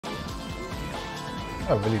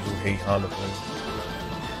I really do hate Honda players.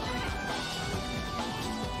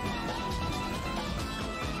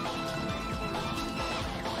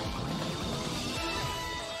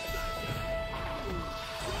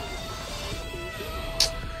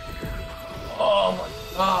 Oh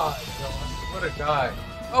my god, yo, what a guy.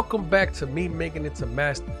 Welcome back to me making it to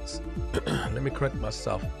Masters. Let me correct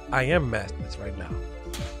myself. I am Masters right now.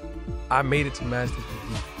 I made it to Masters.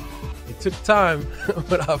 It took time,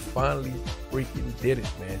 but I finally freaking did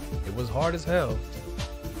it, man. It was hard as hell.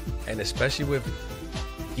 And especially with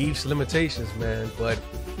Geef's limitations, man. But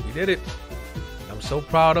we did it. I'm so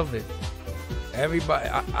proud of it. Everybody,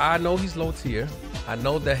 I know he's low tier. I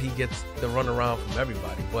know that he gets the run around from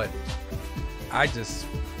everybody, but I just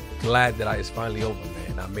glad that it's finally over,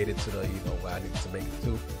 man. I made it to the, where I needed to make it to.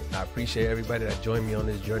 And I appreciate everybody that joined me on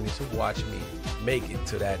this journey to watch me make it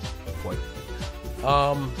to that point.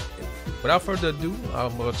 Without further ado,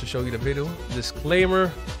 I'm about to show you the video.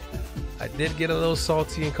 Disclaimer, I did get a little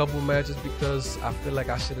salty in a couple of matches because I feel like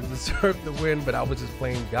I should have deserved the win, but I was just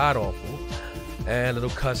playing god-awful. And a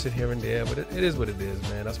little cussing here and there, but it is what it is,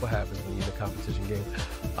 man. That's what happens when you're in a competition game.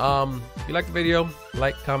 If you like the video,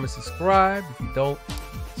 like, comment, subscribe. If you don't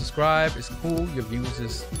subscribe, it's cool. Your views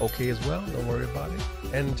is okay as well. Don't worry about it.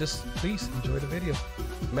 And just please enjoy the video.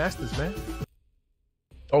 Masters, man.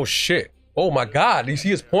 Oh shit. Oh my god. Do you see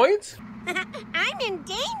his points? I'm in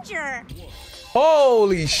danger.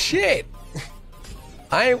 Holy shit.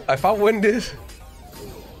 If I win this.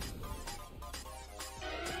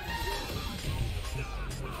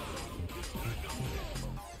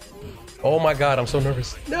 Oh my god, I'm so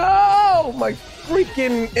nervous. No, my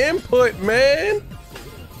freaking input, man.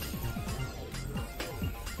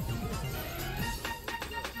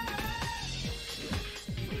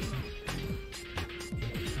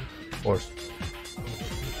 Of course.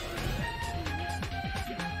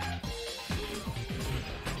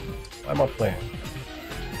 Why am I playing?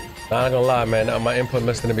 Nah, I'm not gonna lie, man. My input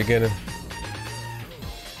messed in the beginning.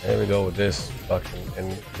 There we go with this fucking,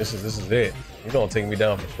 and this is it. You're gonna take me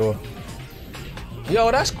down for sure. Yo,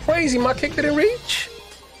 that's crazy. My kick didn't reach.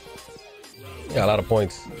 You got a lot of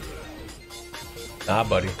points. Nah,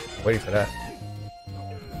 buddy. Wait for that.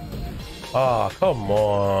 Oh, come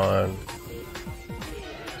on.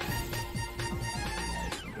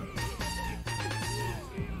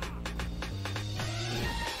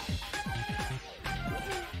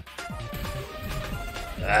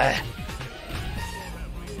 Ah.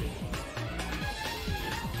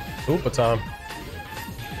 Super time.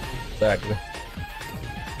 Exactly.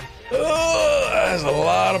 Oh, that's a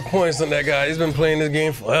lot of points on that guy. He's been playing this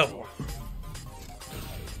game forever.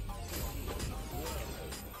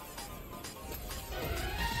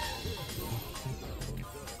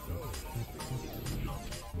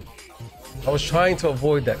 I was trying to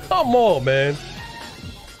avoid that. Come on, man.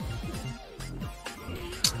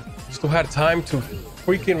 Still had time to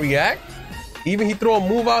freaking react. Even he throw a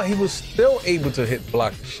move out, he was still able to hit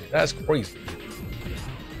block the shit. That's crazy.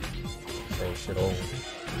 Same shit over.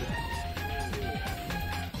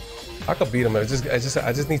 I could beat him. I just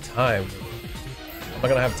need time. I'm not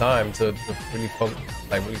gonna have time to really fuck,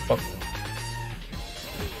 really fuck with him.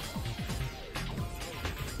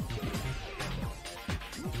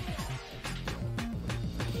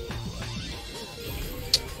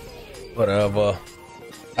 Whatever.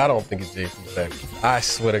 I don't think it's Jason's back. I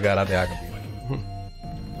swear to God, I think I can beat him.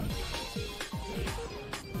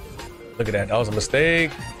 Look at that. That was a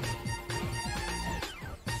mistake.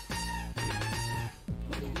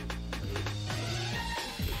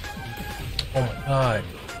 Oh my god.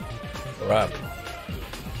 All right.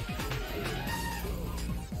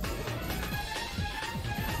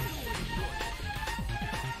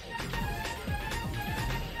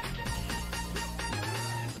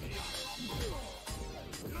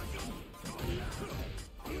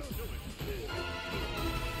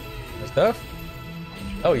 That stuff?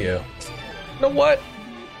 Oh yeah. You know what?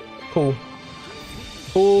 Cool.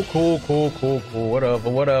 Cool.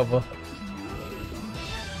 Whatever.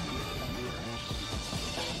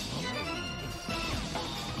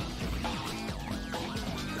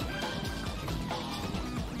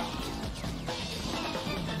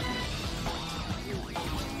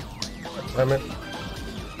 Damn it.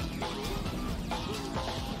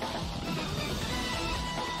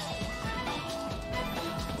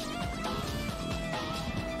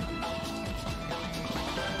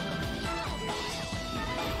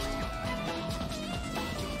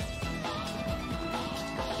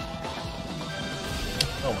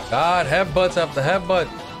 Oh my god, headbutts after headbutt.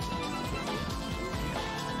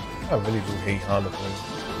 I really do hate Honda players.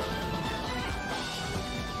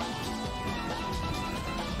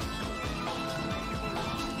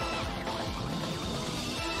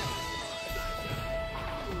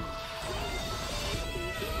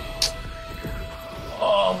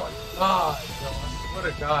 God, yo, I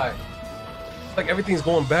swear to God. It's like everything's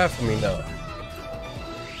going bad for me now.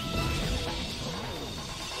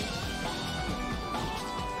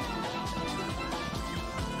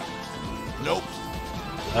 Nope.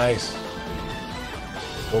 Nice.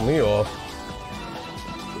 Throw me off.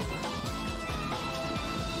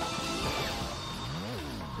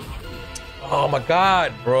 Oh my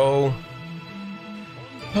God, bro.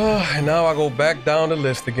 And now I go back down the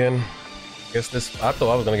list again. Guess this, I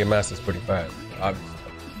thought I was gonna get masters pretty fast. Obviously.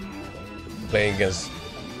 Playing against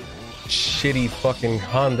shitty fucking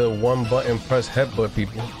Honda one button press headbutt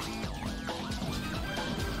people.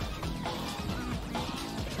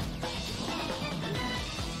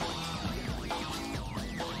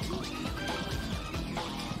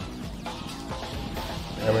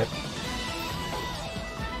 Damn it.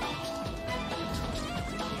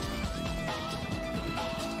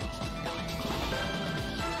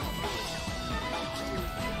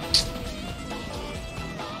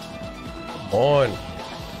 Come on.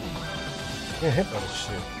 Can't hit by this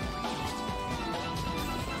shit.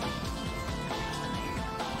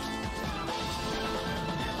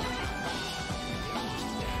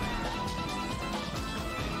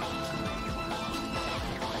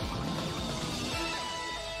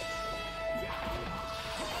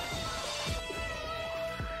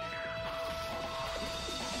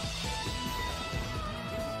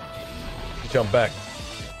 Jump back.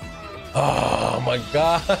 Oh my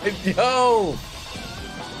God, yo!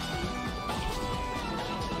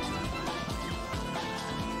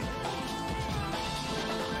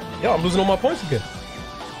 Yo, I'm losing all my points again.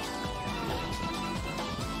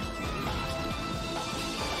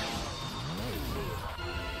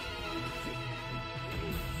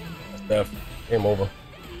 That's Steph. Game over.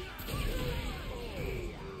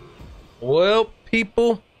 Well,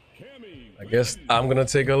 people, I guess I'm gonna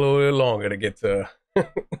take a little bit longer to get to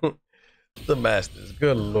the Masters.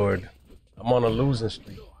 Good Lord. I'm on a losing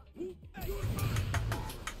streak.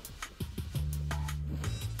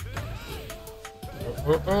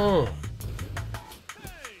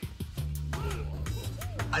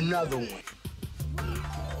 Another one.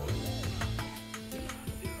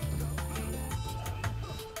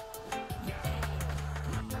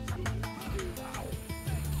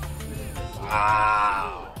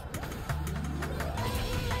 Wow.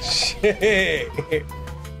 Shit.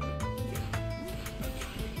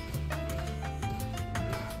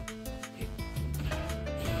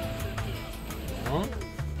 Huh?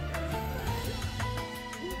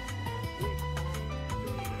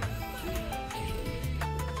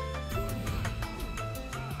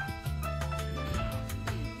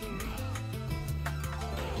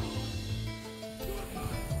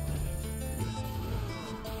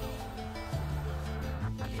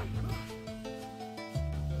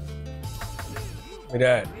 Look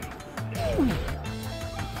at that.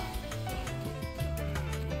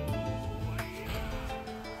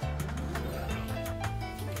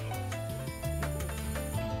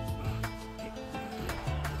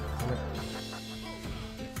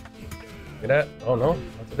 Look at that. Oh no,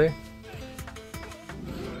 not today.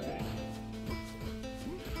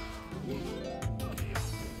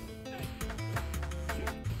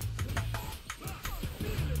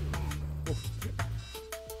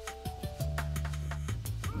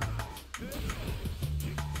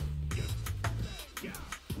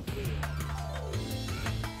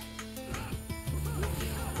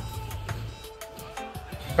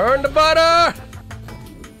 Turn the butter!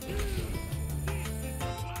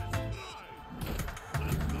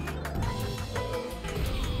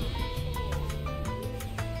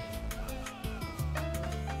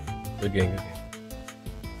 Good game, good game.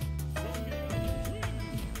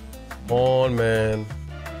 Come on, man.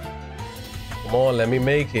 Come on, let me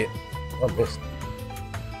make it. Oh, I missed.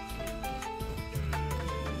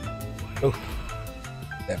 Ooh.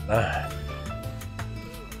 That line.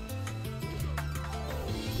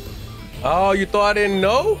 Oh, you thought I didn't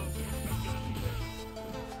know?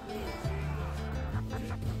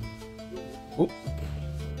 Oops.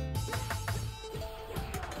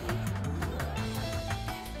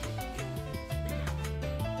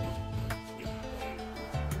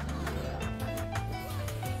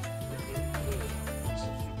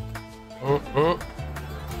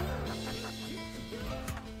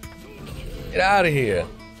 Get out of here.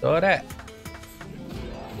 Throw that.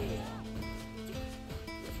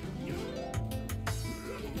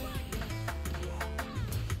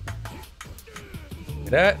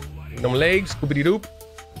 That, them legs, scoopity doop.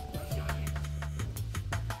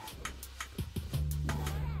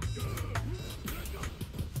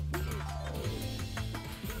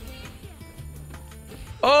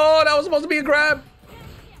 Oh, that was supposed to be a grab.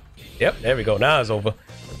 Yep, there we go. Now it's over.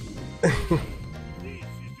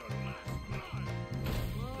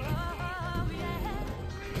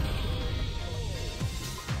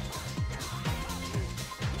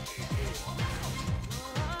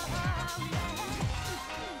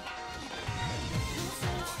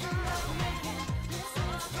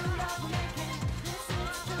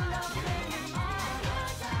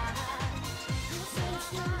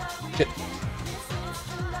 Shit.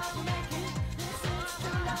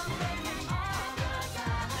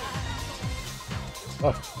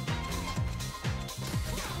 Oh.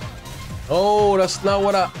 Oh, that's not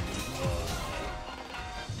what I...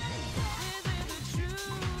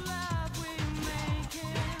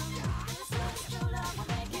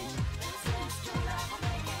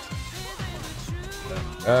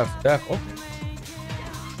 Okay.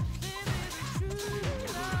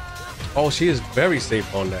 Oh, she is very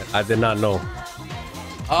safe on that. I did not know.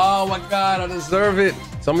 Oh my God, I deserve it.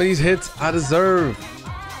 Some of these hits I deserve.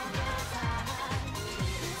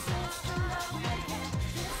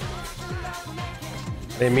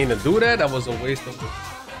 I didn't mean to do that. That was a waste of it.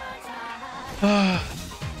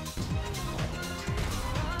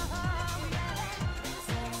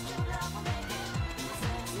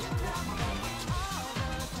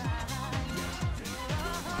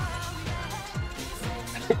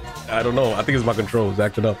 I don't know. I think it's my controls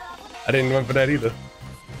acting up. I didn't run for that either.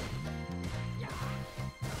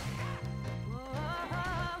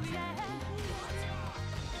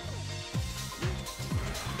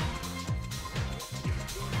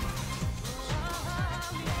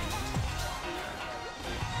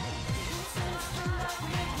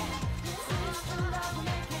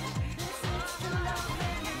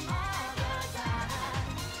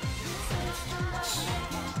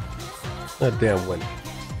 That damn win.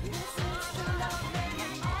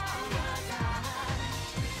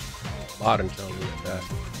 Bottom telling me that.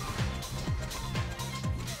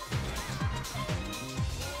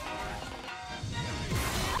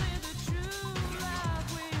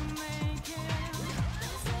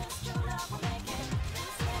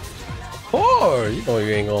 Or you know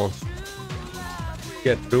you ain't gonna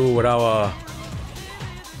get through without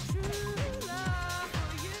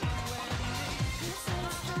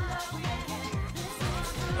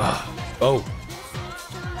oh.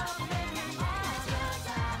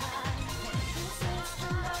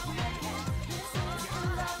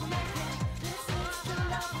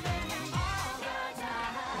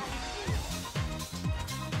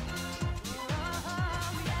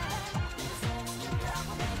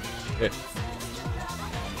 Shit.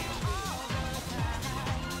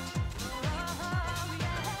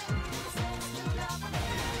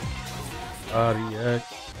 Cardiac.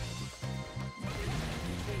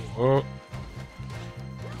 Oh.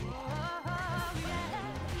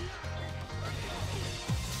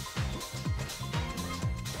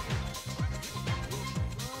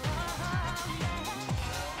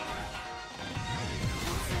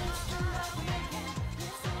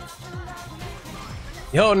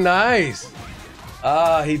 Yo, nice.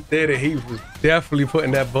 Ah, he did it. He was definitely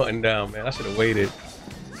putting that button down, man. I should have waited.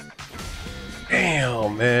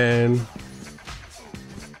 Damn, man.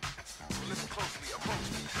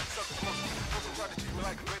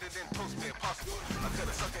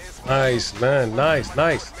 Nice, man. Nice,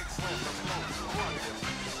 nice.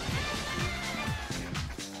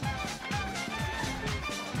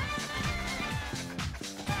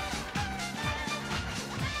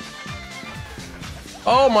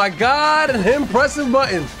 Oh my God, and him pressing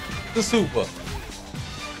buttons. The super.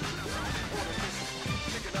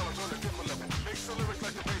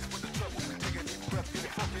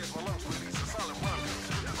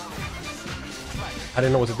 I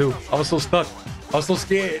didn't know what to do. I was so stuck. I was so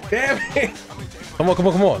scared. Damn it. Come on, come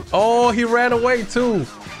on, come on. Oh, he ran away too.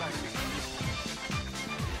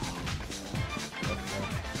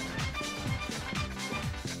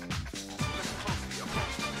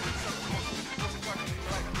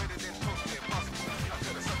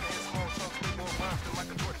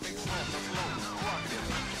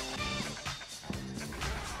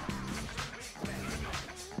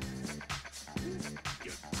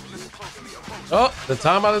 Oh, the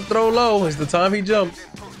time I throw low is the time he jumped.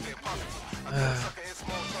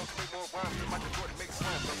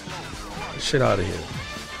 Shit out of here.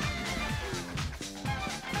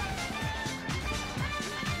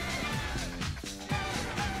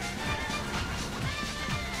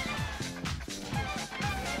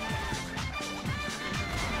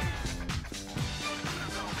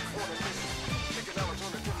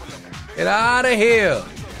 Get out of here.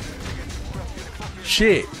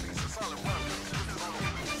 Shit.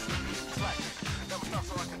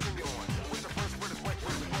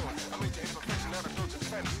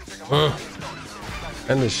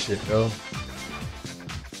 End this shit, yo.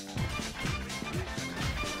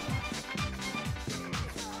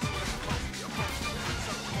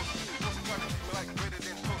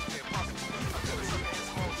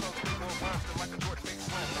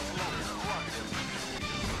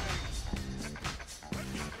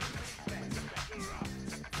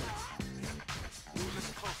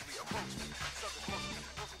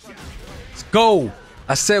 Let's go.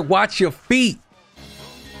 I said watch your feet.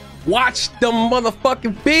 Watch the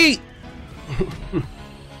motherfucking feet.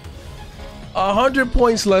 100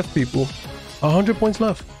 points left, people. 100 points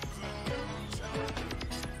left.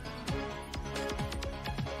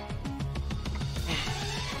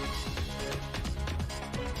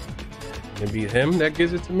 Maybe him that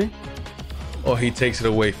gives it to me, or he takes it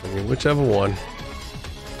away from me, whichever one.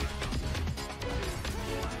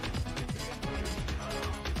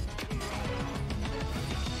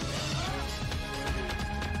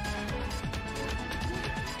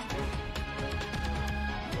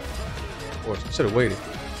 Of course, I should have waited.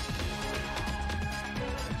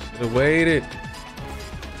 Should have waited.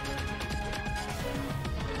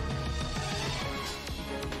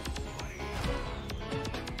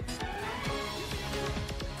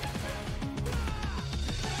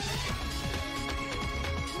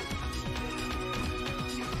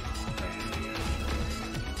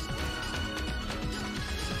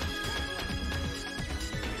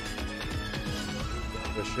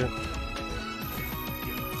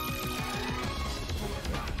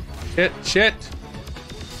 Shit.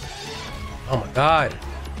 Oh my God.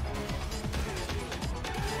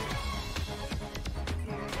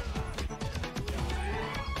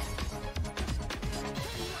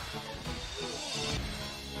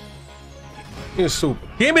 You're super.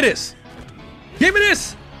 Give me this. Give me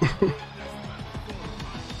this.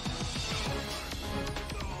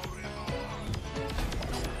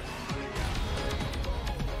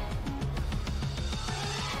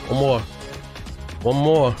 One more. One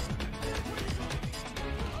more.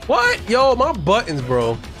 What? Yo, my buttons,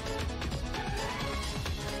 bro.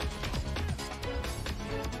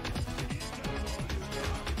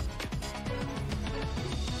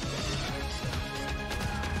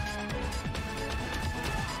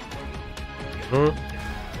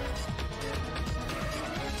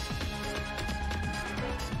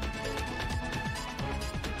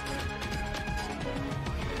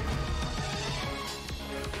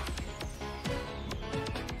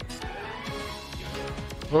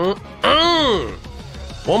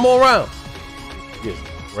 One more round. Yes,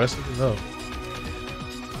 rest of it up.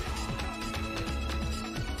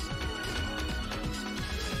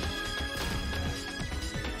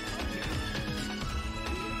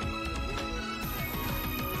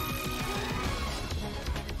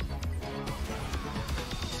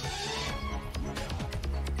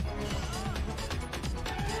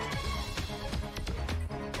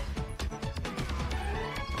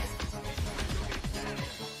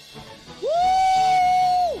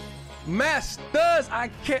 Masters,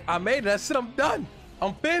 I made it. That's it. I'm done.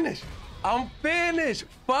 I'm finished. I'm finished.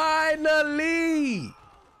 Finally.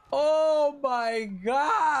 Oh my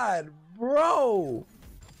God, bro.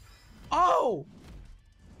 Oh.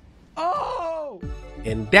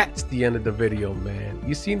 And that's the end of the video, man.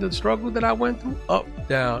 You seen the struggle that I went through? Up,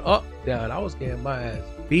 down, up, down. I was getting my ass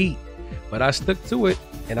beat, but I stuck to it,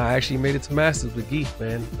 and I actually made it to Masters with Geef,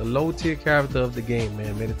 man. The low tier character of the game,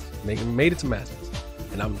 man. Made it to Masters,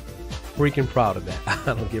 and I'm freaking proud of that.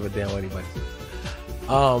 I don't give a damn what anybody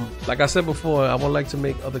says. Like I said before, I would like to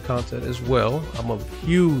make other content as well. I'm a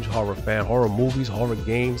huge horror fan, horror movies, horror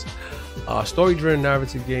games, story-driven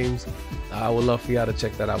narrative games. I would love for y'all to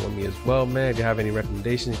check that out with me as well, man. If you have any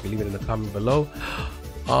recommendations, you can leave it in the comment below.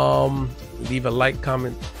 Leave a like,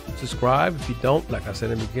 comment, subscribe. If you don't, like I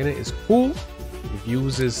said in the beginning, it's cool.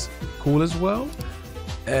 Reviews is cool as well.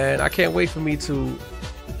 And I can't wait for me to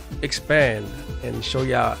expand and show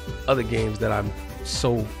y'all other games that I'm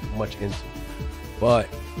so much into. But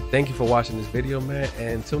thank you for watching this video, man.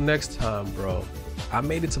 And until next time, bro, I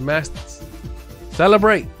made it to Masters.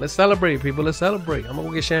 Celebrate. Let's celebrate, people. Let's celebrate. I'm gonna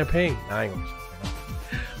go get champagne. I ain't gonna get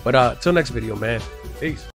champagne. But till next video, man. Peace.